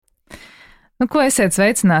Ko esiet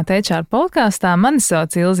sveicināti HR podkāstā? Mani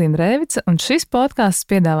sauc Ilzīna Rēvica, un šis podkāsts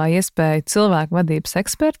piedāvā iespēju cilvēku vadības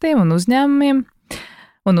ekspertiem un uzņēmumiem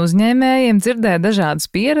un uzņēmējiem dzirdēt dažādas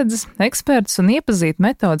pieredzes, ekspertus un iepazīt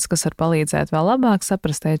metodas, kas var palīdzēt vēl labāk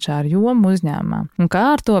saprast HR jomu uzņēmumā un kā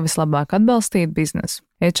ar to vislabāk atbalstīt biznesu.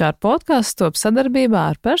 HR podkāsts top sadarbībā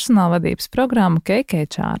ar personāla vadības programmu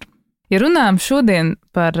HR. Ja runājam šodien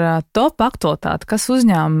par top aktualitāti, kas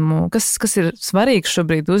ir svarīgs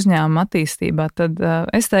šobrīd uzņēmuma attīstībā, tad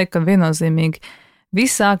es teiktu, ka viennozīmīgi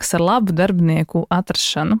viss sākas ar labu darbinieku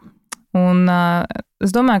atrašanu. Un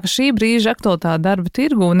es domāju, ka šī brīža aktualitāte darba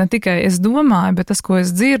tirgū ne tikai es domāju, bet tas, ko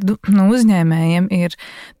es dzirdu no uzņēmējiem, ir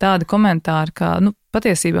tādi komentāri, ka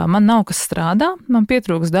patiesībā man nav kas strādā, man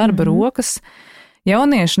pietrūks darba rokas,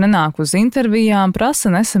 jaunieši nenāk uz intervijām,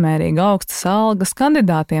 prasa nesamērīgi augstas algas,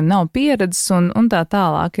 kandidātiem nav pieredzes un tā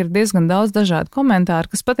tālāk. Ir diezgan daudz dažādu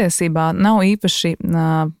komentāru, kas patiesībā nav īpaši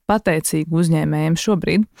pateicīgi uzņēmējiem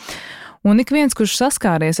šobrīd. Un ik viens, kurš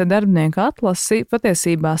saskāries ar darbinieku atlasi,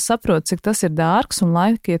 patiesībā saprot, cik tas ir dārgs un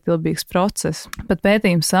laikietilpīgs process. Pat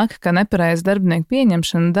pētījums saka, ka nepareiza darbinieku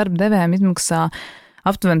pieņemšana darba devējiem izmaksā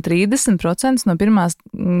aptuveni 30% no pirmās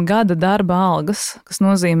gada darba algas, kas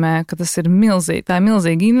nozīmē, ka tas ir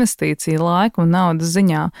milzīga investīcija laika un naudas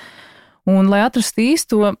ziņā. Un, lai atrastu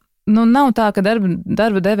īsto, nav tā, ka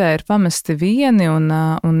darba devēji ir pamesti vieni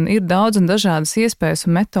un ir daudz un dažādas iespējas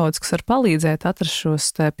un metodas, kas var palīdzēt atrast šos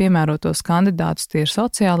piemērotos kandidātus. Tie ir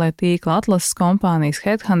sociālai tīkli, atlases kompānijas,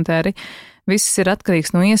 headhunteri. Viss ir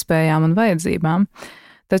atkarīgs no iespējām un vajadzībām.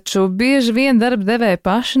 Taču bieži vien darba devēji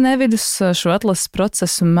paši nevidus šo atlases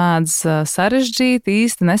procesu mēdz sarežģīt,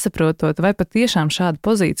 īsti nesaprotot, vai patiešām šāda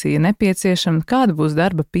pozīcija ir nepieciešama, kāda būs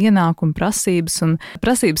darba pienākuma prasības, un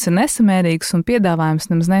prasības ir nesamērīgas un piedāvājums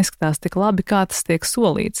nemaz neizskatās tik labi, kā tas tiek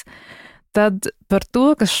solīts. Tad par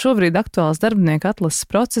to, kas šobrīd aktuāls darbinieku atlases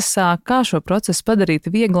procesā, kā šo procesu padarīt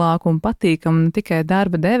vieglāku un patīkamu ne tikai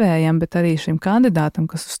darba devējam, bet arī šim kandidātam,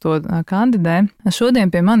 kas uz to kandidē.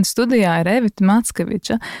 Šodien pie manis studijā ir Evita Mackevi,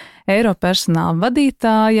 Eiropersonāla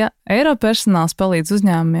vadītāja. Eiropersonāls palīdz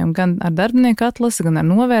uzņēmumiem gan ar darbinieku atlasi, gan ar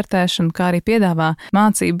novērtēšanu, kā arī piedāvā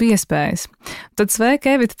mācību iespējas. Tad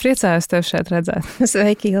sveika, Evita, priecājos tevi šeit redzēt.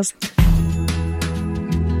 Sveiki, Ilzi.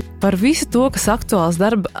 Par visu to, kas aktuāls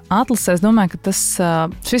darba atlasē, es domāju, ka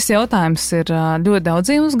šis jautājums ir ļoti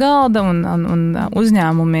daudziem uz galda un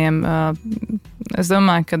uzņēmumiem. Es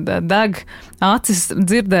domāju, ka deg acis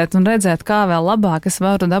dzirdēt un redzēt, kā vēl labāk es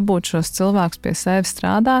varu dabūt šos cilvēkus pie sevis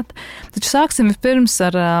strādāt. Taču sāksim vispirms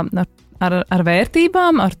ar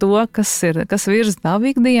vērtībām, ar to, kas virza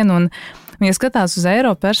tavu ikdienu. Un, ja skatās uz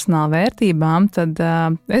Eiropersonāla vērtībām, tad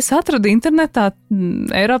es atradu internetā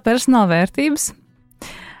Eiropersonāla vērtības.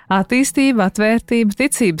 Attīstība, atvērtība,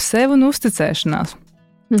 ticība sev un uzticēšanās.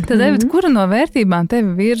 Tad, Evita, kura no vērtībām tevi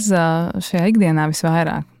virza šajā ikdienā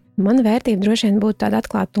visvairāk? Mana vērtība droši vien būtu tāda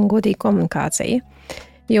atklāta un godīga komunikācija.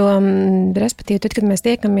 Jo, respektīvi, tad, kad mēs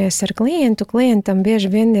tiekamies ar klientam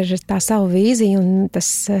bieži vien ir tā savu vīziju un tas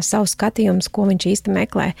savs skatījums, ko viņš īsti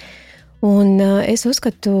meklē. Un es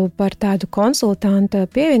uzskatu par tādu konsultanta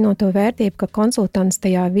pievienoto vērtību, ka konsultants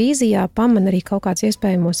tajā vīzijā pamana arī kaut kāds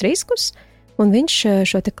iespējamos riskus, un viņš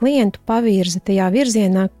šo te klientu pavirza tajā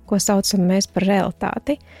virzienā, ko saucam mēs par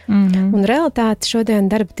realitāti. Un realitāte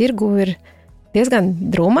šodien darba tirgu ir diezgan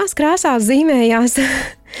drūmās krāsās zīmējās.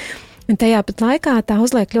 Un tajā pat laikā tā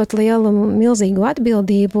uzliek ļoti lielu, milzīgu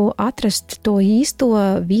atbildību atrast to īsto,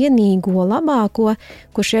 vienīgo, labāko,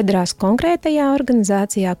 kurš iedarās konkrētajā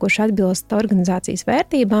organizācijā, kurš atbilst organizācijas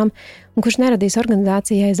vērtībām un kurš neradīs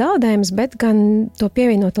organizācijai zaudējumus, bet gan to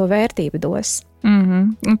pievienoto vērtību dos.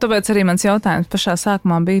 Un tāpēc arī mans jautājums pašā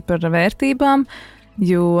sākumā bija par vērtībām,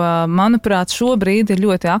 jo, manuprāt, šobrīd ir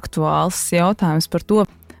ļoti aktuāls jautājums par to,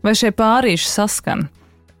 vai šie pārīši saskan.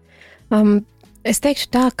 Es teikšu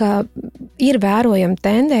tā, ka ir vērojama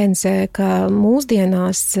tendence, ka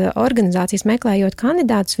mūsdienās organizācijas meklējot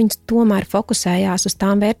kandidātus, viņas tomēr fokusējās uz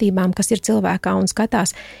tām vērtībām, kas ir cilvēkā un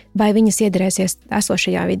skatās, vai viņas iedarēsies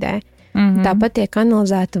esošajā vidē. Tāpat tiek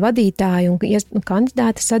analizēta vadītāju un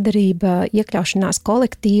kandidāta sadarība, iekļaušanās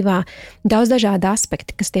kolektīvā, daudz dažādi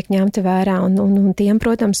aspekti, kas tiek ņemti vērā, un tiem,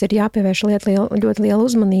 protams, ir jāpievērš ļoti liela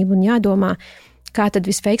uzmanība un jādomā, kā tad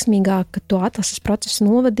visveiksmīgāk to atlases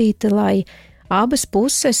procesu novadīt, lai abas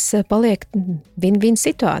puses paliek win-win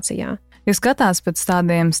situācijā. Ja skatās pēc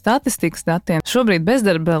tādiem statistikas datiem, šobrīd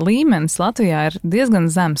bezdarba līmenis Latvijā ir diezgan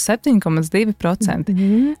zems, 7,2%.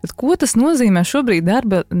 Tad ko tas nozīmē šobrīd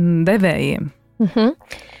darba devējiem?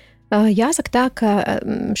 Jāsaka tā, ka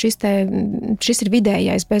šis ir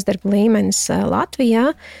vidējais bezdarba līmenis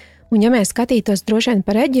Latvijā, Un, ja mēs skatītos droši vien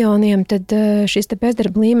par reģioniem, tad šis te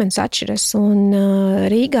bezdarba līmenis atšķiras, un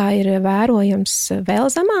Rīgā ir vērojams vēl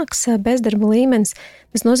zemāks bezdarba līmenis.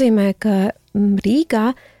 Tas nozīmē, ka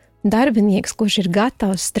Rīgā darbinieks, kurš ir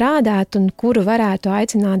gatavs strādāt un kuru varētu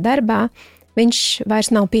aicināt darbā, viņš vairs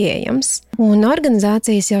nav pieejams. Un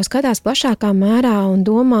organizācijas jau skatās plašākā mērā un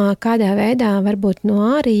domā, kādā veidā varbūt no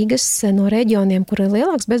ārīgas, no reģioniem, kur ir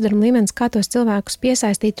lielāks bezdarba līmenis, kā tos cilvēkus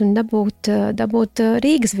piesaistīt un dabūt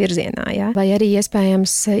Rīgas virzienā. Ja? Vai arī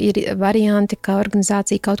iespējams ir varianti, ka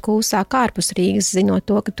organizācija kaut ko uzsāk ārpus Rīgas, zinot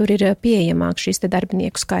to, ka tur ir pieejamāk šis te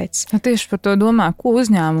darbinieku skaits. Tieši par to domā, ko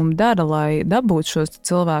uzņēmumi dara, lai dabūtu šos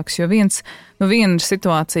cilvēkus, jo viena ir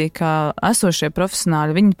situācija, ka esošie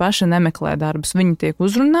profesionāļi, viņi paši nemeklē darbus, viņi tiek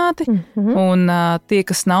uzrunāti, un tie,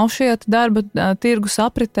 kas nav šie darba tirgus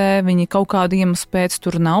apritē, viņi kaut kādu iemeslu pēc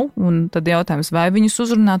tur nav, un tad jautājums, vai viņus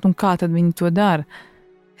uzrunāt un kā tad viņi to dara?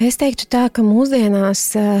 Es teiktu tā, ka mūsdienās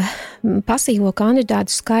pasīvo kandidātu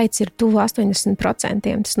skaits ir tuvu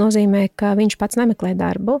 80%. Tas nozīmē, ka viņš pats nemeklē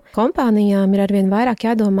darbu. Kompānijām ir arvien vairāk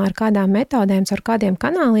jādomā, ar kādām metodēm, ar kādiem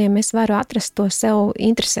kanāliem es varu atrast to sev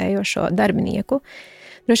interesējošo darbinieku.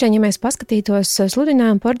 Droši vien, ja mēs paskatītos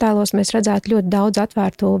sludinājumu portālos, mēs redzētu ļoti daudz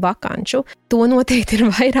atvērtu vakanču. To noteikti ir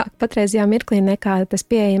vairāk patreizajā mirklī nekā tas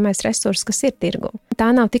pieejamais resurss, kas ir tirgu.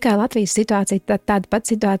 Tā nav tikai Latvijas situācija, tāda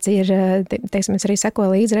pati situācija ir, teiksim, es arī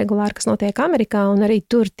sekoju līdzi regulāri, kas notiek Amerikā, un arī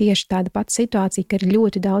tur tieši tāda pati situācija, ka ir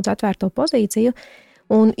ļoti daudz atvērto pozīciju,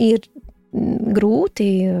 un ir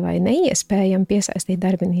grūti vai neiespējami piesaistīt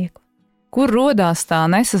darbinieku. Kur rodās tā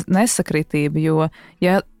nesakritība, jo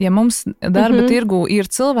ja mums darba tirgū ir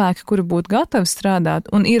cilvēki, kuri būtu gatavi strādāt,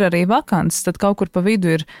 un ir arī vakants, tad kaut kur pa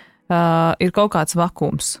vidu ir kaut kāds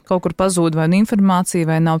vakums, kaut kur pazūd vai informācija,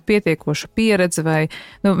 vai nav pietiekoša pieredze, vai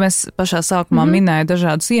mēs pašā sākumā minēja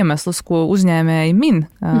dažādus iemeslus, ko uzņēmēji min,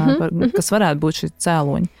 kas varētu būt šī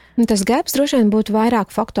cēloņi. Tas gaps droši vien būtu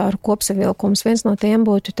vairāk faktoru kopsavilkums. Viens no tiem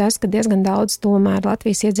būtu tas, ka diezgan daudz tomēr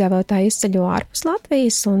Latvijas iedzīvotāji izceļo ārpus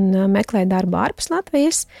Latvijas un meklē darbu ārpus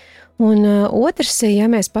Latvijas. Un otrs, ja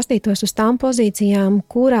mēs pastītos uz tām pozīcijām,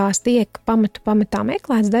 kurās tiek pamatā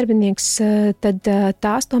meklēts darbinieks, tad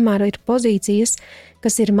tās tomēr ir pozīcijas,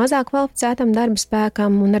 kas ir mazāk kvalificētam darba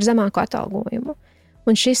spēkam un ar zemāku atalgojumu.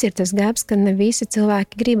 Un šis ir tas gaps, ka ne visi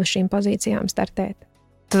cilvēki grib šīm pozīcijām startēt.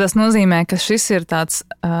 Tad tas nozīmē, ka šis ir tāds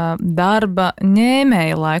darba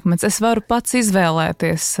ņēmēja laikmets. Es varu pats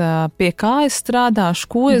izvēlēties, pie kā es strādāšu,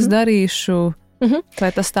 ko es darīšu,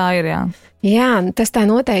 vai tas tā ir, jā? Jā, tas tā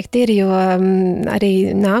noteikti ir, jo arī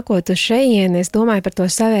nākot uz šejieni, es domāju par to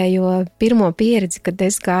savējo pirmo pieredzi, kad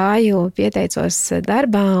es gāju, pieteicos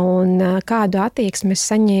darbā un kādu attieksmi es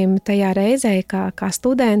saņēmu tajā reizē kā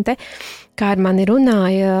studente, kā ar mani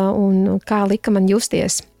runāja un kā lika man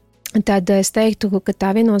justies. Tad es teiktu, ka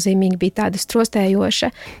tā viennozīmīgi bija tāda strostējoša,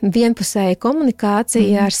 vienpusēja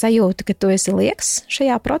komunikācija ar sajūtu, ka tu esi lieks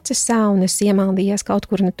šajā procesā un esi iemaldījies kaut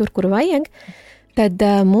kur ne tur, kur vajag. Tad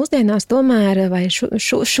mūsdienās tomēr, vai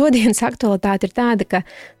šodienas aktualitāte ir tāda, ka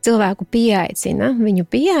cilvēku viņu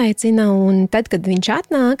pieaicina, un tad, kad viņš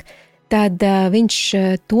atnāk, tad viņš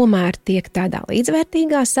tomēr tiek tādā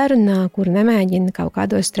līdzvērtīgā sarunā, kur nemēģina kaut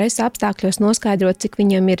kādos stresa apstākļos noskaidrot, cik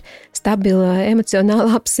viņam ir stabila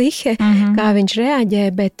emocionālā psihe, kā viņš reaģē,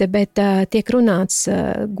 bet tiek runāts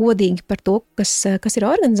godīgi par to, kas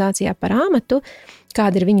ir organizācijā par amatu,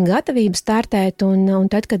 kāda ir viņa gatavība startēt, un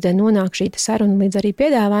tad, kad nonāk šī saruna līdz arī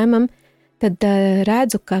piedāvājumam, tad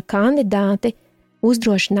redzu, ka kandidāti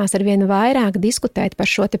uzdrošinās ar vienu vairāk diskutēt par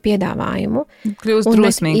šo te piedāvājumu. Kļūst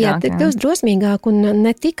drosmīgāk. Kļūst drosmīgāk, un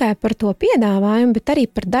ne tikai par to piedāvājumu, bet arī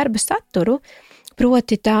par darba saturu.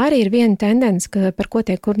 Proti tā arī ir viena tendence, par ko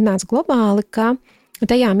tiek runāts globāli, ka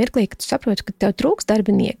tajā mirklī, kad tu saproti, ka tev trūks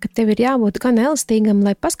darbinieki, ka tev ir jābūt gan elastīgam,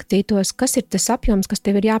 lai paskatītos, kas ir tas apjoms, kas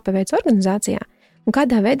tev ir jāpaveic organizācijā, un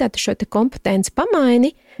kādā veidā tu šo te kompetenci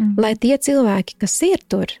pamaini, lai tie cilvēki, kas ir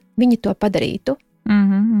tur, viņi to padarītu.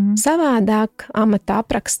 Savādāk amata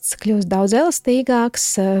apraksts kļūst daudz elastīgāks,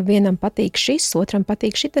 vienam patīk šis, otram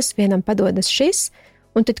patīk šitas, vienam padodas šis,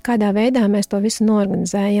 un tad kādā veidā mēs to visu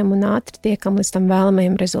norganizējam un ātri tiekam līdz tam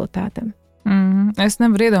vēlamajam rezultātam. Es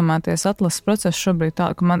nevaru iedomāties atlases procesu šobrīd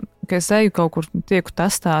tā, ka es eju kaut kur tieku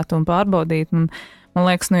testēt un pārbaudīt, un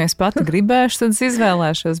man liekas, ja es pati gribēšu, tad es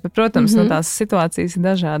izvēlēšos, bet, protams, tās situācijas ir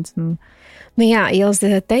dažādas. Jā,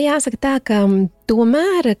 Ilze, te jāsaka tā, ka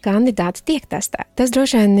Tomēr kandidāti tiek testēti. Tas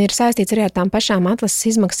droši vien ir saistīts arī ar tām pašām atlases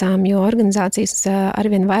izmaksām, jo organizācijas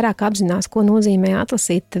arvien vairāk apzinās, ko nozīmē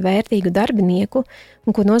atlasīt vērtīgu darbinieku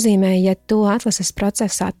un ko nozīmē, ja tu atlases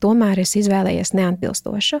procesā tomēr esi izvēlējies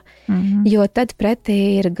neatbilstošu. Jo tad pretī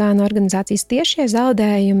ir gan organizācijas tiešie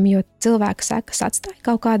zaudējumi, jo cilvēka sekas atstāja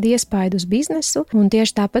kaut kādu iespaidu uz biznesu, un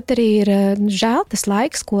tieši tāpat arī ir žēl tas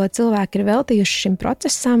laiks, ko cilvēki ir veltījuši šim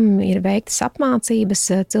procesam, ir veiktas apmācības,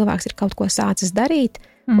 cilvēks ir kaut ko sācis darīt,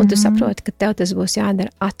 un tu saproti, ka tev tas būs jādara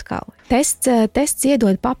atkal. Tests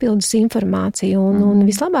iedod papildus informāciju, un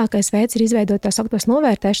vislabākais veids ir izveidot tās augtos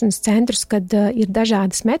novērtēšanas centrus, kad ir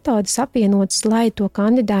dažādas metodas apvienotas, lai to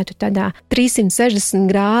kandidātu tādā 360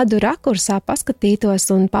 grādu rakursā paskatītos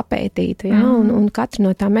un papētītu. Ja? Un katra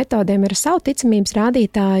no tām metodēm ir savu ticamības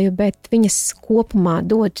rādītāju, bet viņas kopumā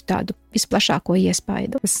dod tādu visplašāko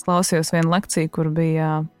iespaidu. Es klausījos vienu lekciju, kur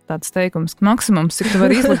bija tāds teikums, ka maksimums, cik tu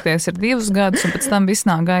vari izlikties, ir 2 gadus, un pēc tam viss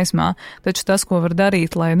nāk gaismā. Taču tas, ko var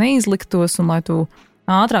darīt, lai neizliktos un lai tu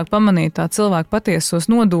ātrāk pamanītu tā cilvēku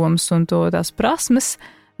patiesos nodomus un tās prasmes,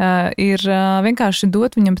 ir vienkārši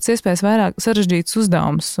dot viņam pēc iespējas vairāk sarežģītus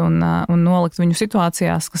uzdevumus un nolikt viņu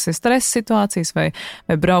situācijās, kas ir stresa situācijas, vai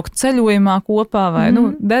braukt ceļojumā kopā, vai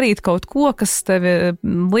darīt kaut ko, kas tevi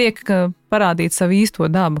liek parādīt savu īsto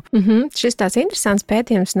dabu. Šis tāds interesants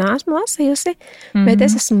pētījums neesmu lasījusi, bet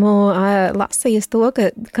es esmu lasījusi to, ka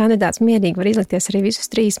kandidāts mierīgi var izlikties arī visus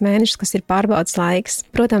 3 mēnešus, kas ir pārbaudas laiks.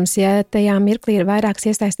 Protams, ja tajā mirklī ir vairākas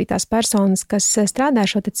iesaistītās personas, kas strādā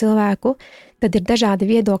šo te cilvēku, tad ir dažādi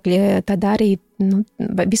viedokļi, tad arī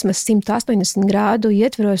vismaz 180 grādu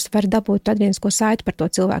ietveros var dabūt atgrieznisko saiti par to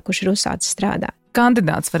cilvēku, kurš ir uzsācis strādāt.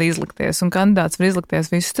 Kandidāts var izlikties, un kandidāts var izlikties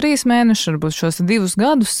visus 3 mēnešus, varbūt šos 2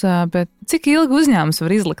 gadus, bet cik ilgi uzņēmums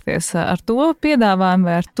var izlikties ar to piedāvājumu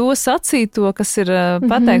vai ar to sacīto, kas ir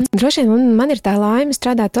pateikts? Droši vien man ir tā laime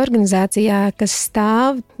strādāt organizācijā, kas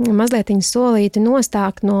stāv mazliet solīti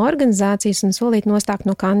nostāk no organizācijas un solīti nostāk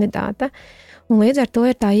no kandidāta. Un līdz ar to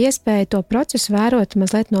ir tā iespēja to procesu vērot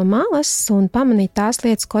mazliet no malas un pamanīt tās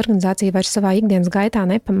lietas, ko organizācija vairs savā ikdienas gaitā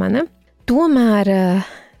nepamana. Tomēr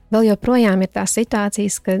vēl joprojām ir tās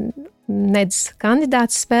situācijas, ka nedz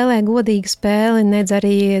kandidāts spēlē godīgu spēli, nedz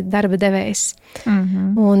arī darba devējs.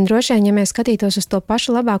 Un droši vien, ja mēs skatītos uz to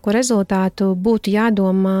pašu labāko rezultātu, būtu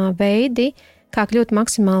jādomā veidi, kā kļūt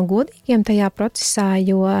maksimāli godīgiem tajā procesā,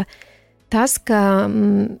 jo tas, ka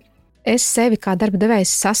es sevi kā darba devējs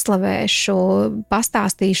saslavēšu,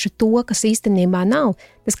 pastāstīšu to, kas īstenībā nav,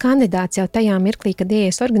 tas kandidāts jau tajā mirklī, kad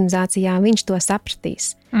ieies organizācijā, viņš to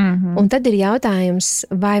sapratīs. Un tad ir jautājums,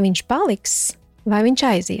 vai viņš paliks, vai viņš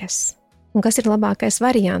aizies. Un kas ir labākais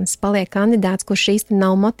variants? Paliek kandidāts, kurš īsti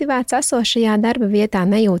nav motivēts esošajā darba vietā,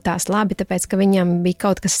 nejūtās labi, tāpēc, ka viņam bija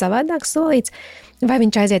kaut kas savādāks solīts, vai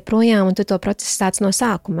viņš aiziet projām un tu to procesu sāc no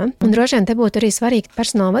sākuma. Un droši vien te būtu arī svarīga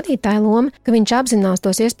personāla vadītāja loma, ka viņš apzinās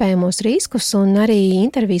tos iespējamos riskus un arī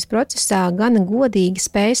intervijas procesā gana godīgi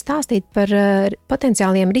spēj stāstīt par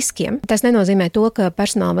potenciāliem riskiem. Tas nenozīmē to, ka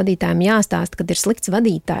personāla vadītājiem jāstāsta, kad ir slikts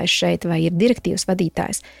vadītājs šeit vai ir direktīvs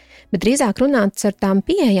vadītājs. Bet drīzāk runāts ar tām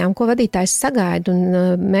pieejām, ko vadītājs sagaida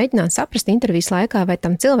un mēģināt saprast intervijas laikā, vai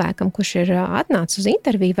tam cilvēkam, kurš ir atnācis uz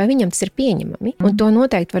interviju, vai viņam tas ir pieņemami. Un to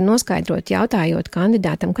noteikti var noskaidrot, jautājot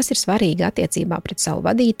kandidātam, kas ir svarīgi attiecībā pret savu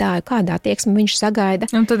vadītāju, kādā attieksme viņš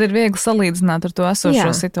sagaida. Un tad ir viegli salīdzināt ar to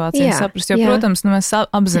esošo situāciju un saprast, jo, protams, mēs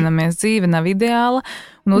apzināmies, dzīve nav ideāla,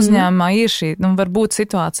 un uzņēmumā ir šī, var būt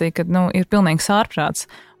situācija, kad ir pilnīgs ārprāts.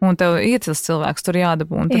 Un tev iecils cilvēks tur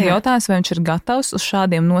jādabū. Un tad jautājums, vai viņš ir gatavs uz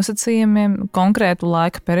šādiem nosacījumiem konkrētu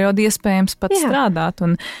laika periodu iespējams pat strādāt.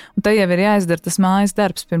 Un te jau ir jāizdara tas mājas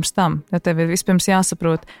darbs pirms tam. Ja tev ir vispirms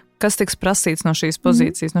jāsaprot, kas tiks prasīts no šīs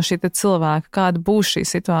pozīcijas, no šī cilvēka, kāda būs šī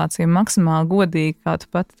situācija, maksimāli godīgi, kā tu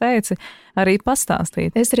pat teici, arī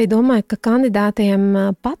pastāstīt. Es arī domāju, ka kandidātiem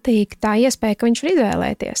patīk tā iespēja, ka viņš var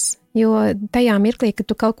izvēlēties. Jo tajā mirklī, kad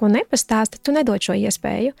tu kaut ko nepastāsti, tu nedod šo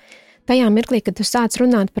iespēju. Tajā mirklī, kad tu sāc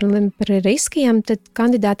runāt par riskiem, tad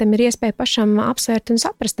kandidātam ir iespēja pašam apsvērt un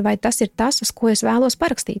saprast, vai tas ir tas, uz ko es vēlos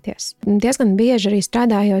parakstīties. Diezgan bieži arī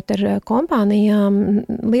strādājot ar kompānijām,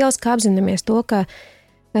 lieliski apzināmies to, ka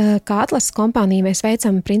kā atlases kompānija mēs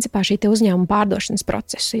veicam principā šī te uzņēmuma pārdošanas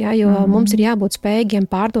procesu, ja, jo mums ir jābūt spējīgiem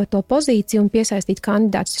pārdot to pozīciju un piesaistīt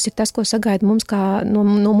kandidātus. Tas ir tas, ko sagaida mums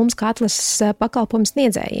no mums kā atlases pakalpojumu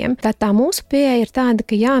sniedzējiem. Tad tā mūsu pieeja ir tāda,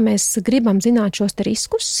 ka jā, mēs gribam zināt šos te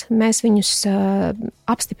riskus, mēs viņus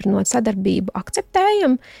apstiprinot sadarbību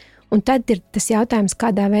akceptējam, un tad ir tas jautājums,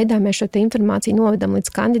 kādā veidā mēs šo te informāciju novedam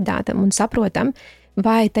līdz kandidātam un saprotam,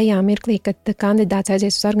 vai tajā mirklī, kad kandidāts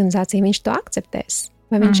aizies uz organizāciju, viņš to akceptēs.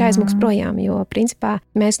 vai viņš aizmuks projām, jo, principā,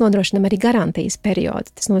 mēs nodrošinām arī garantijas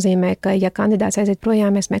periodu. Tas nozīmē, ka, ja kandidāts aiziet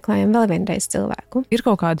projām, mēs meklējam vēl vienreiz cilvēku. Ir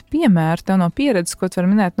kaut kādi piemēri tev no pieredzes, ko tu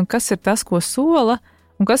vari minēt, kas ir tas, ko sola,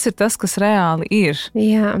 un kas ir tas, kas reāli ir?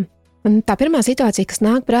 Jā. Un tā pirmā situācija, kas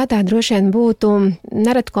nāk prātā, droši vien būtu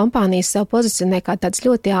nereti kompānijas sev pozicionē kā tādas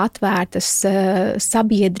ļoti atvērtas,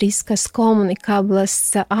 sabiedriskas, komunikablas,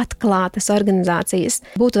 atklātas organizācijas.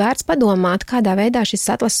 Būtu vērts padomāt, kādā veidā šis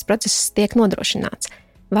atlases process tiek nodrošināts.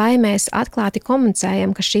 Vai mēs atklāti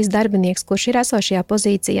komunicējam, ka šīs darbinieks, kurš ir esošajā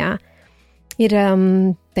pozīcijā, ir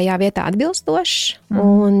tajā vietā atbilstošs,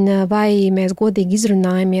 un vai mēs godīgi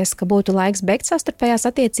izrunājamies, ka būtu laiks beigt savstarpējās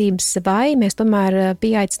attiecības, vai mēs tomēr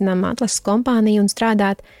pieaicinām atlases kompāniju un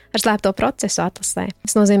strādāt ar slēpto procesu atlasē.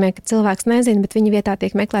 Tas nozīmē, ka cilvēks nezina, bet viņa vietā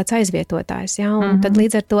tiek meklēts aizvietotājs. Ja? Un tad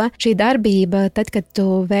līdz ar to šī darbība, tad, kad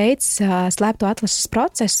tu veic slēpto atlases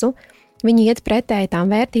procesu, viņi iet pretēji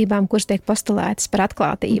tām vērtībām, kuras tiek postulētas par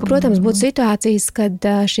atklātību. Protams, būtu situācijas, kad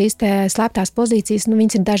šīs te slēptās pozīcijas,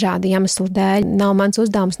 viņas ir dažādi iemeslu dēļ. Nav mans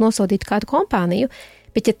uzdevums nosodīt kādu kompāniju,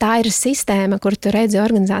 bet ja tā ir sistēma, kur tu redzi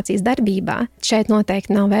organizācijas darbībā, šeit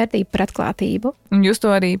noteikti nav vērtība par atklātību. Un jūs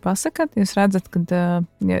to arī pasakat? Jūs redzat, kad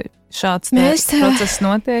ja šāds process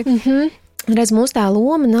notiek? Redz, mūsu tā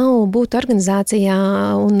loma nav būt organizācijā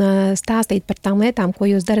un stāstīt par tām lietām, ko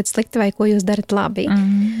jūs darat slikti vai ko jūs darat labi.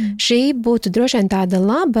 Šī būtu droši vien tāda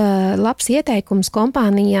labs ieteikums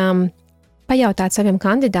kompānijām pajautāt saviem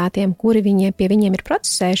kandidātiem, kuri pie viņiem ir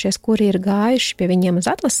procesējušies, kuri ir gājuši pie viņiem uz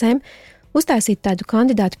atlasēm, uztaisīt tādu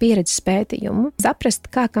kandidātu pieredzes pētījumu, saprast,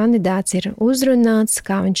 kā kandidāts ir uzrunāts,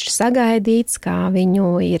 kā viņš ir sagaidīts, kā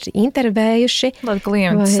viņu ir intervējuši. Tāds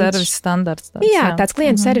klientu servis standarts. Tāds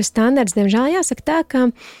klientu servis standarts. Diemžēl jāsaka tā, ka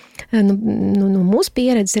no mūsu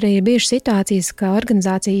pieredzes arī ir bijušas situācijas, ka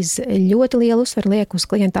organizācijas ļoti lielu uzsvaru liek uz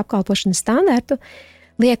klientu apkalpošanas standartu,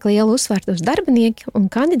 liek lielu uzsvaru uz darbinieki, un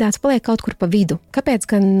kandidāts paliek kaut kur pa vidu. Kāpēc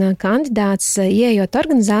gan kandidāts, ieejot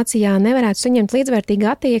organizācijā, nevarētu saņemt līdzvērtīgu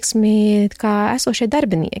attieksmi kā esošie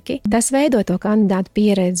darbinieki? Tas veido to kandidātu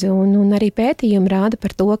pieredzi, un arī pētījumi rāda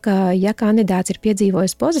par to, ka, ja kandidāts ir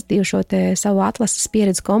piedzīvojis pozitīvu šo te savu atlases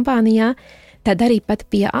pieredzi kompānijā, tad arī pat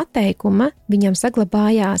pie atteikuma viņam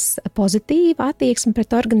saglabājās pozitīva attieksme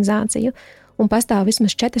pret organizāciju, un pastāv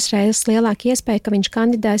vismaz 4 reizes lielāka iespēja, ka viņš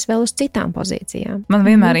kandidēs vēl uz citām pozīcijām. Man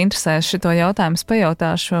vienmēr interesēs šito jautājumu, es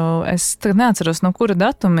pajautāšu. Es tagad neatceros, no kura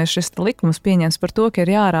datuma ir šis likums pieņems par to, ka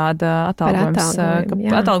ir jārāda atalgojums,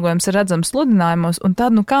 ka atalgojums ir redzams sludinājumos, un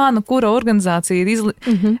tad, kura organizācija ir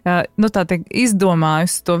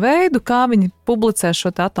izdomājusi to veidu, kā viņi publicē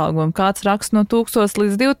šo atalgojumu. Kāds raksta no 1000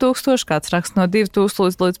 līdz 2000, kāds raksta no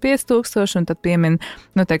 2000 līdz 5000, un tad piemin,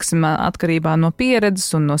 atkarībā no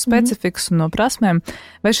pieredzes un no specifikas un no prasmēm.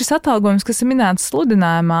 Vai šis atalgojums, kas ir minēts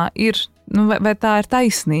sludinājumā, ir, vai tā ir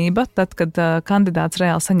taisnība, tad, kad kandidāts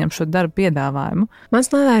reāli saņem šo darbu piedāvājumu?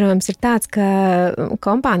 Mans novērojums ir tāds, ka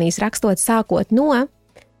kompānijas rakstot sākot no,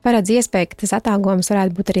 paredz iespēju, ka tas atalgojums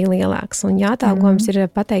varētu būt arī lielāks. Un ja atalgojums ir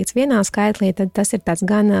pateikts vienā skaitlī, tad tas ir tāds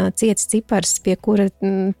gan ciets cipars, pie kura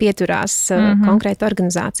pieturās konkrēta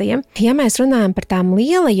organizācija. Ja mēs runājam par tām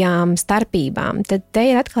lielajām starpībām, tad te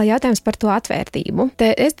ir atkal jautājums par to atvērtību.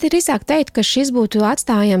 Es drīzāk teiktu, ka šis būtu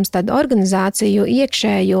atstājams tad organizāciju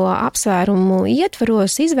iekšējo apsvērumu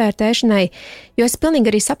ietvaros izvērtēšanai, jo es pilnīgi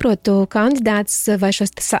arī saprotu kandidātus vai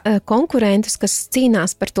šos konkurentus, kas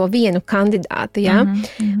cīnās par to vienu kandidātu, ja?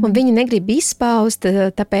 Un viņi negrib izpaust,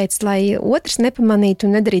 tāpēc, lai otrs nepamanītu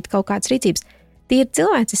un nedarītu kaut kādas rīcības. Tie ir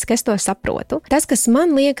cilvēciski, es to saprotu. Tas, kas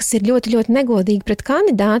man liekas, ir ļoti, ļoti negodīgi pret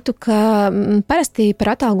kandidātu, ka parasti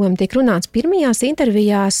par atalgojumu tiek runāts pirmajās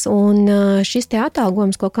intervijās, un šis te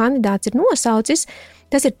atalgojums, ko kandidāts ir nosaucis,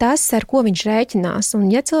 tas ir tas, ar ko viņš rēķinās. Un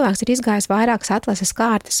ja cilvēks ir izgājis vairākas atlases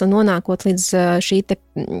kārtas un nonākot līdz šī te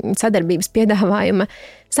sadarbības piedāvājuma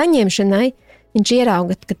saņemšanai, viņš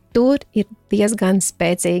ierauga, ka tur ir diezgan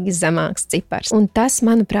spēcīgi zemāks cipars. Un tas,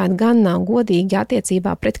 manuprāt, gan nav godīgi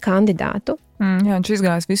attiecībā pret kandidātu. Jā, viņš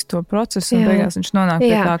izgājis visu to procesu, un beigās viņš nonāk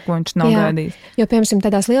pie tā, ko viņš nav gaidījis. Jo, piemēram,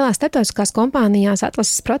 tādās lielās starptautiskās kompānijās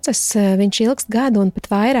atlases process, viņš ilgst gadu un pat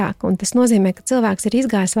vairāk, un tas nozīmē, ka cilvēks ir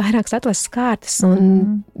izgājis vairākas atlases kārtas,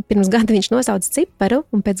 un pirms gada viņš nosauc ciparu,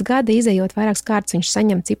 un pēc gada izejot vairākas kārtas, viņš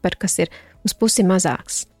saņem ciparu, kas ir uz pusi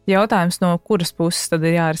mazāks. Jautājums, no kuras puses tad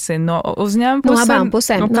ir jārisina? No uzņēmuma puses? No abām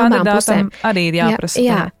pusēm. Kandidātam arī ir jāprasa.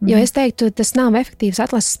 Jā, jo es teiktu, tas nav efektīvs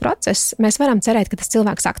atlases process. Mēs varam cerēt, ka tas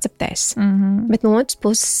cilvēks akceptēs. Bet no otras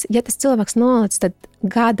puses, ja tas cilvēks nolec, tad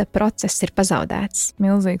gada process ir pazaudēts.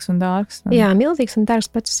 Milzīgs un dārgs. Jā, milzīgs un dārgs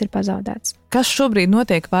process ir pazaudēts. Kas šobrīd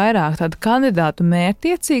notiek vairāk? Tāda kandidātu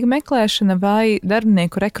mērķtiecīga meklēšana vai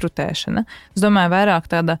darbinieku rekrutēšana? Es domāju, vairāk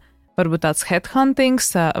tāda varbūt tāds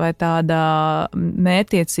headhuntings vai tāda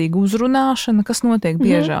mērķiecīga uzrunāšana, kas notiek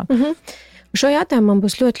biežāk? Šo jautājumu man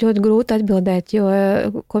būs ļoti, ļoti grūti atbildēt, jo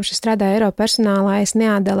kopš es strādāju Eiropa personālā, es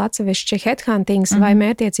neatdalu atsevišķi headhuntings vai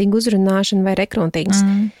mērķiecīgu uzrunāšanu vai rekrutings.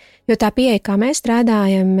 Jo tā pieeja, kā mēs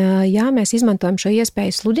strādājam, jā, mēs izmantojam šo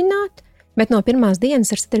iespēju sludināt, bet no pirmās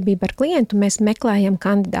dienas ar sadarbību ar klientu mēs meklējam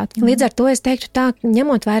kandidātu. Līdz ar to es teiktu tā,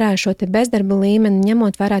 ņemot vērā šo te bezdarba līmeni,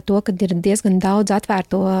 ņemot vērā to, ka ir diezgan daudz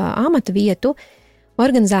atvērto amatu vietu,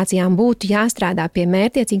 organizācijām būtu jāstrādā pie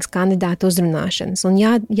mērķiecīgas kandidātu uzrunāšanas un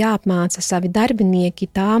jāapmāca savi darbinieki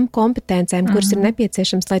tām kompetencēm, kuras ir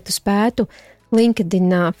nepieciešams, lai tu spētu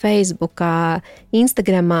LinkedInā, Facebookā,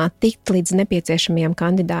 Instagramā tikt līdz nepieciešamajam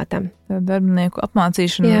kandidātam. Darbinieku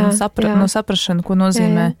apmācīšana un saprašana, ko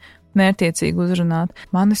nozīmē mērķiecīgi uzrunāt.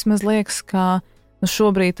 Man vismaz liekas, ka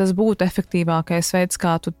šobrīd tas būtu efektīvākais veids,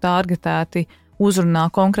 kā tu targetēti uzrunā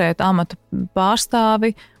konkrētu amatu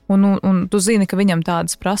pārstāvi, un tu zini, ka viņam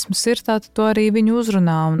tādas prasmes ir, tad tu arī viņu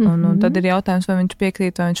uzrunā, un tad ir jautājums, vai viņš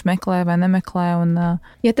piekrīt, vai viņš meklē vai nemeklē.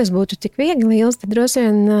 Ja tas būtu tik viegli, Ilze, tad droši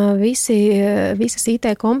vien visas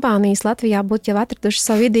IT kompānijas Latvijā būtu jau atraduši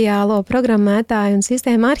savu ideālo programmētāju un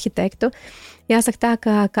sistēmu arhitektu. Jāsaka tā,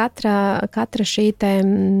 ka katra šī te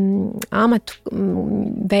amatu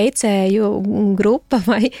veicēju grupa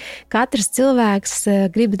vai katrs cilvēks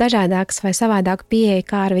grib dažādākas vai savādāku pieeju,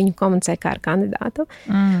 kā ar viņu komunicē kā ar kandidātu.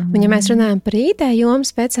 Un ja mēs runājam par IT jomu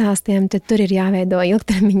speciālistiem, tad tur ir jāveido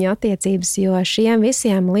ilgtermiņa attiecības, jo šiem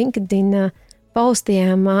visiem LinkedIn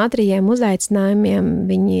postiem, ātrajiem uzaicinājumiem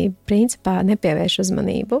viņi principā nepievērš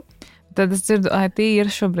uzmanību. Tad es dzirdu, IT ir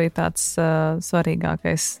šobrīd tāds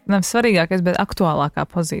svarīgākais, nevis svarīgākais, bet aktuālākā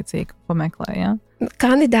pozīcija, ko meklē, jā?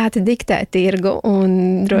 Kandidāti diktē tirgu,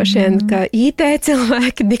 un droši vien, ka IT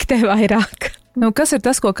cilvēki diktē vairāk. Kas ir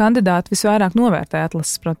tas, ko kandidāti visvairāk novērtē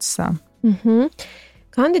atlases procesā?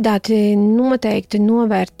 Kandidāti noteikti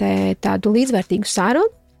novērtē tādu līdzvērtīgu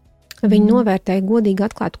sarunu. Viņi novērtē godīgi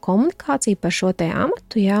atklātu komunikāciju par šo te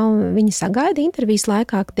amatu, jā, un viņi sagaida intervijas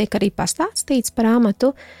laikā, ka tiek arī pastāstīts par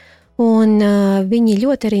amatu. Un viņi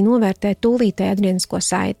ļoti arī novērtē tūlītēju adrienisko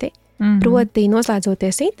saiti. Proti,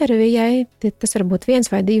 noslēdzoties intervijai, tas var būt 1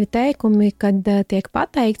 vai 2 teikumi, kad tiek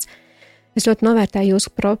pateikts, es ļoti novērtēju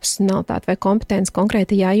jūsu profesionalitāti vai kompetenci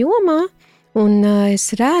konkrētajā jomā, un es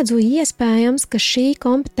redzu iespējams, ka šī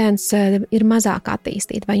kompetence ir mazāk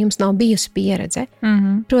attīstīta, vai jums nav bijusi pieredze.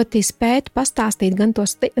 Proti, spēt pastāstīt gan to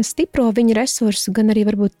stipro viņa resursu, gan arī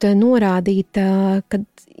varbūt norādīt, ka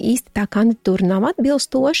īsti tā kandidatūra nav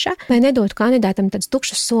atbilstoša, lai nedotu kandidātam tādus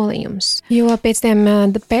tukšus solījumus. Jo pēc tiem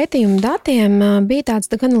pētījumu datiem bija tāds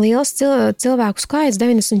gan liels cilvēku skaits,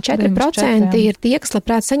 94% ir tie, kas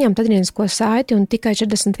labprāt saņemt adrienisko saiti, un tikai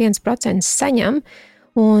 41% saņem.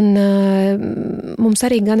 Un mums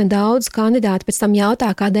arī gana daudz kandidāti pēc tam jautā,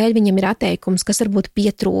 kādēļ viņam ir atteikums, kas varbūt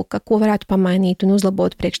pietrūka, ko varētu pamainīt un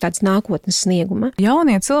uzlabot priekš tādas nākotnes snieguma.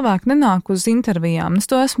 Jaunie cilvēki nenāk uz intervijām.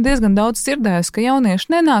 Es to esmu diezgan daudz dzirdējusi, ka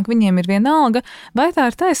jaunieši nenāk, viņiem ir vienalga, vai tā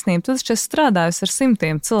ir taisnība. Tas taču es strādājusi ar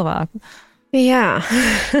 100 cilvēku. Jā,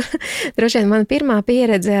 droši vien mana pirmā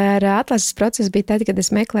pieredze ar atlases procesu bija tad, kad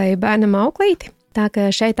es meklēju bērnam auklīti. Tā ka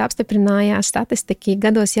šeit apstiprinājās statistiki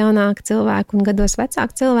gados jaunāki cilvēki un gados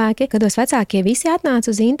vecāki cilvēki. Gados vecākie visi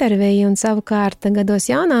atnāca uz interviju un savukārt gados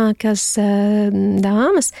jaunākas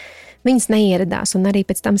dāmas, viņas neieradās un arī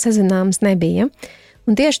pēc tam sazināmas nebija.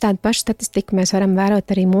 Un tieši tādu pašu statistiku mēs varam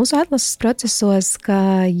vērot arī mūsu atlases procesos,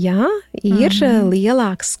 ka jā, ir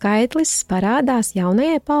lielāks skaitlis parādās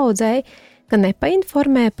jaunajai paudzei, ka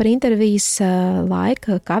nepainformē par intervijas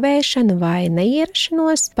laika kavēšanu vai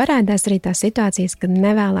neierašanos. Parādās arī tās situācijas, kad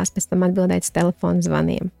nevēlās pēc tam atbildēt uz telefonu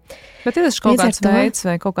zvaniem. Bet ir tas kaut kāds veids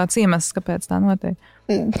vai kaut kāds iemesls, kāpēc tā notiek?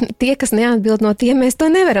 Tie, kas neatbild no tiem, mēs to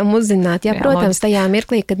nevaram uzzināt. Jā, protams, tajā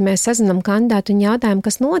mirklī, kad mēs sazinām kandidātu un jautājam,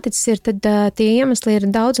 kas noticis ir, tad tie iemesli ir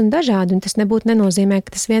daudz un dažādi, un tas nebūtu nenozīmē,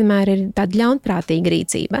 ka tas vienmēr ir tāda ļaunprātīga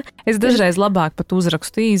rīcība. Es dažreiz labāk pat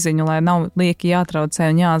uzrakstu īziņu, lai nav lieki jātraucē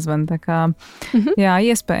un jāzvan. Tā kā, jā,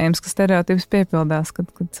 iespējams, ka stereotips piepildās,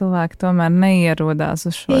 kad cilvēki tomēr neierodās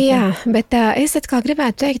uz šo. Jā, bet es atkal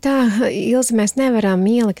gribētu teikt tā, Ilze, mēs nevaram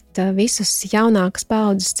ielikt visus jaunākas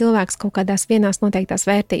paudzes cilvēkus kaut kādās vienās noteiktās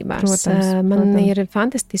vērtībās. Man ir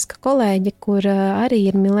fantastiska kolēģe, kur arī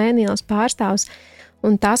ir milēniāls pārstāvs,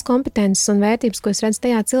 un tās kompetences un vērtības, ko es redzu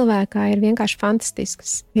tajā cilvēkā, ir vienkārši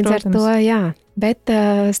fantastiskas. Līdz ar to, jā, bet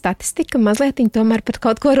statistika mazliet tomēr par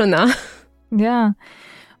kaut ko runā. Jā.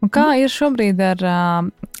 Un kā ir šobrīd ar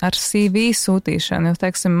ar CV sūtīšanu. Jo,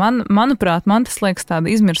 teiksim, manuprāt, man tas liekas tāda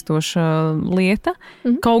izmirstoša lieta.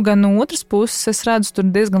 Kaut gan no otras puses es redzu tur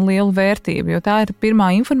diezgan lielu vērtību, jo tā ir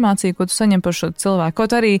pirmā informācija, ko tu saņem par šo cilvēku.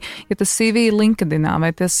 Kaut arī, ja tas CV ir LinkedInā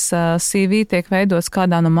vai tas CV tiek veidots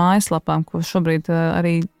kādā no mājaslapām, ko šobrīd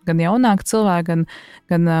arī gan jaunāki cilvēki,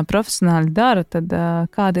 gan profesionāļi dara, tad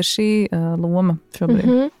kāda ir šī loma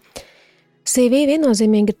šobrīd? CV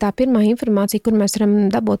viennozīmīgi ir tā pirmā informācija, kur mēs varam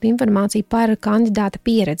dabūt informāciju par kandidāta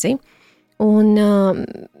pieredzi. Un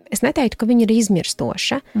es neteiktu, ka viņa ir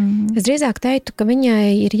izmirstoša. Es drīzāk teiktu, ka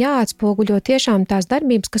viņai ir jāatspoguļo tiešām tās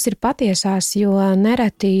darbības, kas ir patiesās, jo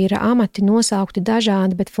nereti ir amati nosaukti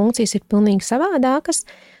dažādi, bet funkcijas ir pilnīgi savādākas.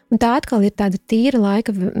 Un tā atkal ir tāda tīra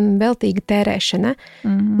laika veltīga tērēšana.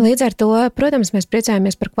 Līdz ar to, protams, mēs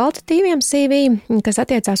priecājamies par kvalitatīviem CV, kas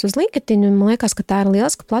attiecās uz LinkedIn, un man liekas, ka tā ir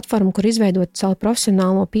lieliska platforma, kur izveidot savu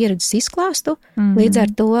profesionālo pieredzes izklāstu. Līdz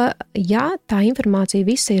ar to, ja tā informācija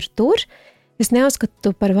visa ir tur, es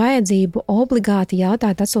neuzskatu par vajadzību obligāti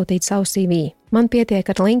jautāt atsūtīt savu CV. Man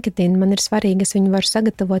pietiek ar LinkedIn, man ir svarīgi, es viņu varu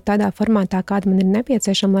sagatavot tādā formātā, kāda man ir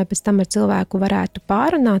nepieciešama, lai pēc tam ar cilvēku varētu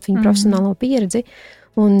pārunāt viņu profesionālo pieredzi.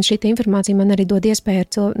 Un šī informācija man arī dod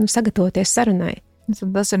iespēju sagatavoties sarunai.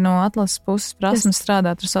 Tas ir no atlases puses prasmes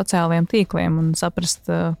strādāt ar sociālajiem tīkliem un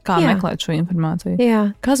saprast, kā meklēt šo informāciju. Jā.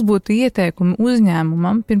 Kas būtu ieteikumi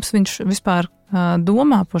uzņēmumam, pirms viņš vispār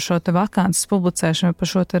domā par šo te vakances publicēšanu,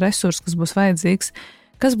 par šo te resursu, kas būs vajadzīgs?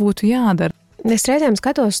 Kas būtu jādara? Es reizēm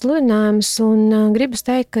skatos sludinājumus un gribas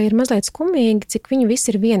teikt, ka ir mazliet skumīgi, cik viņi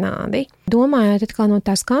visi ir vienādi. Domājot atkal no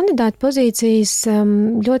tās kandidāta pozīcijas,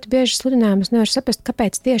 ļoti bieži sludinājumus nevar saprast,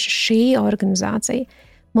 kāpēc tieši šī organizācija.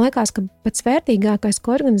 Man liekas, ka pats vērtīgākais,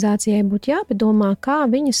 ko organizācijai būtu jāpadomā, kā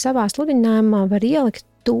viņi savā sludinājumā var ielikt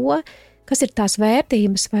to, kas ir tās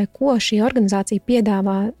vērtības vai ko šī organizācija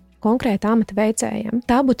piedāvā konkrēta amata veicējiem.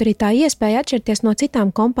 Tā būtu arī tā iespēja atšķirties no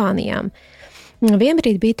citām kompānijām.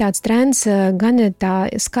 Vienbrīd bija tāds trends gan tā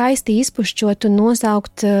skaisti izpušķot un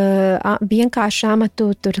nosaukt vienkāršu amatu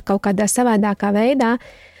tur kaut kādā savādākā veidā.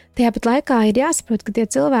 Tajā pat laikā ir jāsaprot, ka tie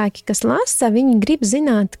cilvēki, kas lasa, viņi grib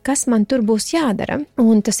zināt, kas man tur būs jādara.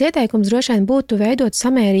 Un tas ieteikums droši vien būtu veidot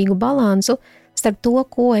samērīgu balansu starp to,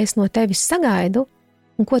 ko es no tevis sagaidu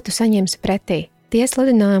un ko tu saņemsi pretī. Tie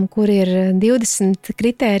sludinājumi, kur ir 20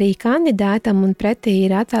 kritēriju kandidātam un pretī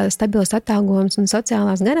ir stabils atalgojums un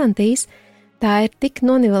sociālās garantijas, tā ir tik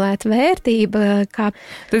nonivelēta vērtība, kā...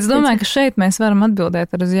 Tad es domāju, ka šeit mēs varam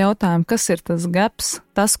atbildēt uz jautājumu, kas ir tas gaps,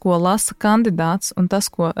 tas, ko lasa kandidāts un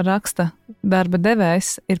tas, ko raksta darba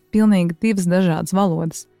devējs, ir pilnīgi divas dažādas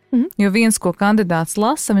valodas. Jo viens, ko kandidāts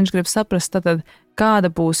lasa, viņš grib saprast, tad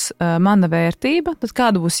kāda būs mana vērtība, tad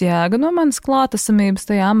kāda būs jēga no manas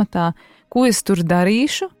klātesamības tajā amatā, ko es tur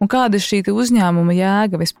darīšu un kāda ir šī uzņēmuma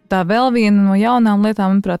jēga. Tā vēl viena no jaunām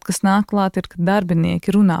lietām, manuprāt, kas nāk klāt, ir, ka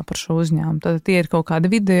darbinieki runā par šo uzņēmumu. Tad tie ir kaut kādi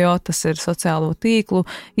video, tas ir sociālo tīklu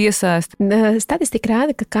iesaisti. Statistika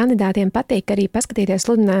rāda, ka kandidātiem patīk arī paskatīties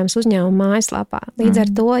sludinājumus uzņēmuma mājaslapā. Līdz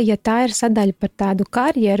ar to, ja tā ir sadaļa par tādu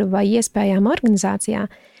karjeru vai iespējām organizācijā,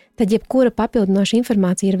 tad jebkura papildinoša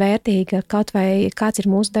informācija ir vērtīga, kaut vai kāds ir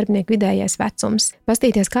mūsu darbinieku vidējais vecums.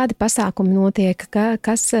 Pastīties, kādi pasākumi notiek,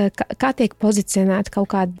 kā tiek pozicionēti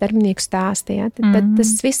kaut kādi darbinieku stāsti. Ja? Tad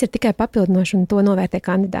tas viss ir tikai papildinoši un to novērtē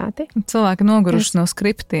kandidāti. Cilvēki noguruši no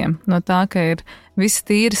skriptiem, no tā, ka ir visi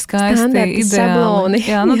tīri, skaisti, standarti, ideāli. Šabloni.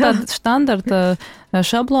 Jā, tāda standarta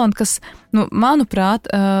šablona, kas, manuprāt,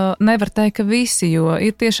 nevar teikt, ka visi, jo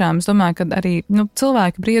ir tiešām, es domāju, ka arī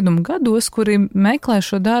cilvēki briedumu gados, kuri meklē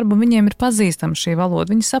šo darbu, viņiem ir pazīstama šī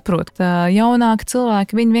valoda, viņi saprot. Jaunāki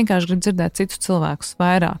cilvēki, viņi vienkārši grib dzirdēt citus cilvēkus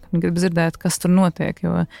vairāk, viņi grib dzirdēt, kas tur notiek,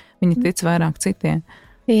 jo viņi tic vairāk citiem.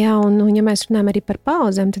 Jā, un ja mēs runājam arī par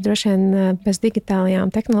pauzēm, tad droši vien bez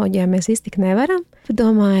digitālajām tehnoloģijām mēs iztikt nevaram.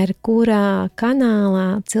 Domāju, ir kurā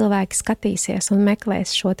kanālā cilvēki skatīsies un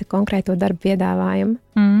meklēs šo te konkrēto darbu piedāvājumu.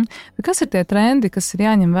 Kas ir tie trendi, kas ir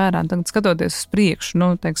jāņem vērā, tagad skatoties uz priekšu?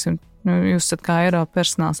 Jūs esat kā Eiropa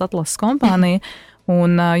personāls atlases kompānija,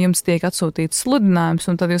 un jums tiek atsūtīts sludinājums,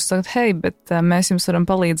 un tad jūs sakat, hei, bet mēs jums varam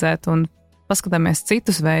palīdzēt un paskatāmies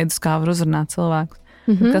citus veidus, kā var uzrunāt cilvēkus.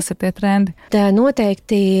 Kas ir tie trendi? Tā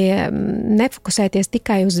noteikti nefokusēties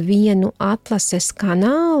tikai uz vienu atlases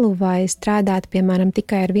kanālu vai strādāt, piemēram,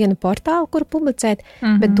 tikai ar vienu portālu, kuru publicēt,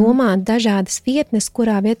 bet domāt dažādas vietnes,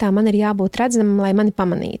 kurā vietā man ir jābūt redzamam, lai mani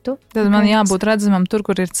pamanītu. Tad man jābūt redzamam tur,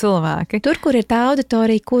 kur ir cilvēki. Tur, kur ir tā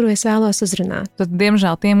auditorija, kuru es vēlos uzrunāt. Tad,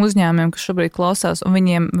 diemžēl, tiem uzņēmumiem, kas šobrīd klausās, un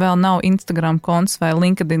viņiem vēl nav Instagram konts vai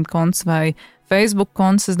LinkedIn konts vai Facebook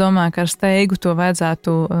konts, es domāju, ka ar steigu to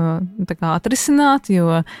vajadzētu atrisināt,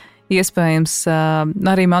 jo iespējams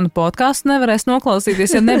arī manu podcastu nevarēs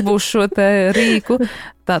noklausīties, ja nebūs šo te rīku.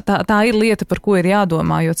 Tā ir lieta, par ko ir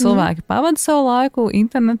jādomā, jo cilvēki pavada savu laiku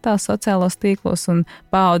internetā, sociālos tīklos un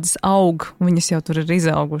paaudzes aug, viņas jau tur ir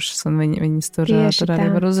izaugušas un viņas tur arī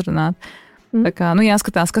var uzrunāt. Tā kā,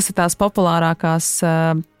 jāskatās, kas ir tās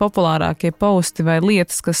populārākie posti vai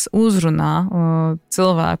lietas, kas uzrunā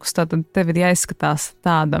cilvēkus, tad tev ir jāizskatās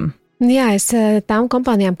tādam. Jā, es tām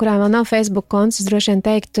kompānijām, kurām vēl nav Facebook konts, es droši vien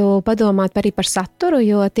teiktu padomāt arī par saturu,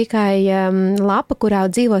 jo tikai lapa, kurā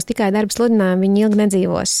dzīvos tikai darba sludinājumi, viņi ilgi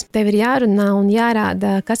nedzīvos. Tev ir jārunā un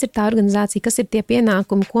jārāda, kas ir tā organizācija, kas ir tie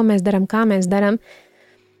pienākumi, ko mēs darām, kā mēs darām.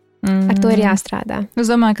 Ar to ir jāstrādā. Es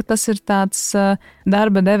domāju, ka tas ir tāds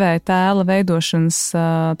darba devēja tēla veidošanas,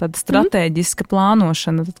 tāda strateģiska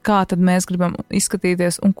plānošana. Tad kā tad mēs gribam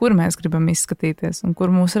izskatīties un kur mēs gribam izskatīties un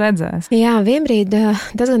kur mūs redzēs? Jā, vienbrīd,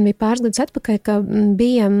 tas gan bija pāris gadus atpakaļ, ka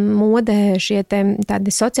bija modē šie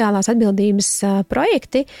tādi sociālās atbildības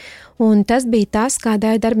projekti. Un tas bija tas,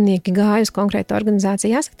 kādēļ darbinieki gāja uz konkrētu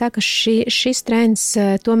organizāciju. Jāsaka tā, ka šis trends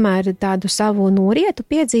tomēr tādu savu norietu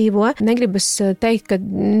piedzīvo. Negribas teikt, ka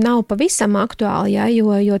nav pavisam aktuāli,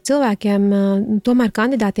 jo cilvēkiem, tomēr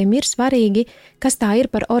kandidātiem ir svarīgi, kas tā ir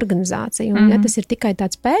par organizāciju. Un, ja tas ir tikai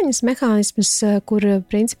tāds peļņas mehānisms, kur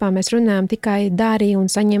principā mēs runājam tikai dari un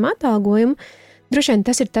saņem atalgojumu, droši vien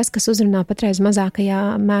tas ir tas, kas uzrunā patreiz mazākajā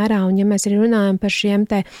mērā. Un ja mēs arī runājam par šiem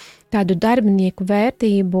tādu darbinieku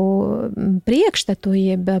vērtību priekšstatu,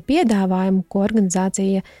 jeb piedāvājumu, ko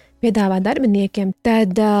organizācija piedāvā darbiniekiem,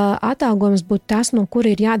 tad atalgojums būtu tas, no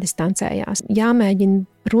kura ir jādistancējās.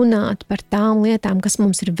 Jāmēģina runāt par tām lietām, kas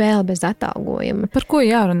mums ir vēl bez atalgojuma. Par ko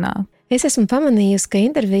jārunā? Es esmu pamanījusi, ka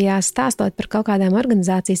intervijās stāstot par kaut kādām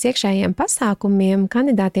organizācijas iekšējiem pasākumiem,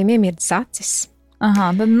 kandidātiem iemirdas acis.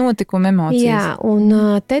 Aha, tad notikuma emocijas. Jā, un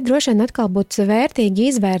te droši vien atkal būtu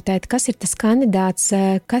vērtīgi izvērtēt, kas ir tas kandidāts,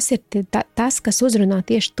 kas ir tas, kas uzrunā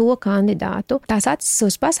tieši to kandidātu. Tās acis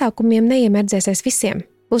uz pasākumiem neiemerdzēsies visiem.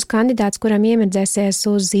 Būs kandidāts, kuram iemerdzēsies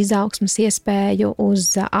uz izaugsmas iespēju,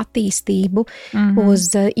 uz attīstību, uz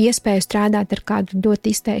iespēju strādāt ar kādu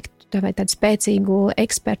ļoti izteiktu vai tādu spēcīgu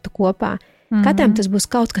ekspertu kopā. Katram tas būs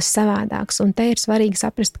kaut kas savādāks, un te ir svarīgi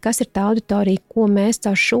saprast, kas ir tā auditorija, ko mēs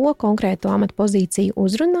caur šo konkrēto amatu pozīciju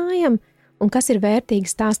uzrunājam, un kas ir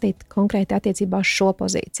vērtīgi stāstīt konkrēti attiecībā uz šo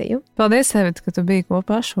pozīciju. Paldies, Evita, ka tu biji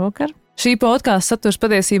kopā šovakar. Šī podkāsta saturs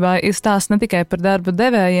patiesībā ir stāsts ne tikai par darba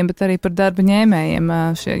devējiem, bet arī par darba ņēmējiem.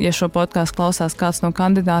 Ja šo podkāstu klausās kāds no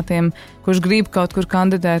kandidātiem, kurš grib kaut kur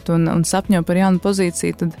kandidēt un sapņo par jaunu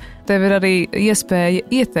pozīciju, tad tev ir arī iespēja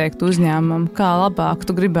ieteikt uzņēmumam, kā labāk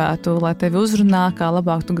tu gribētu, lai tevi uzrunā, kā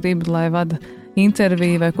labāk tu gribi, lai vada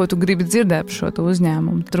interviju vai ko tu gribi dzirdēt par šo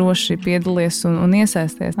uzņēmumu. Droši piedalies un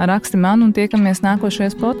iesaisties. Raksti man un tiekamies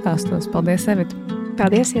nākošajos podkāstos. Paldies, Evita!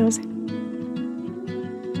 Paldies, Ilzi!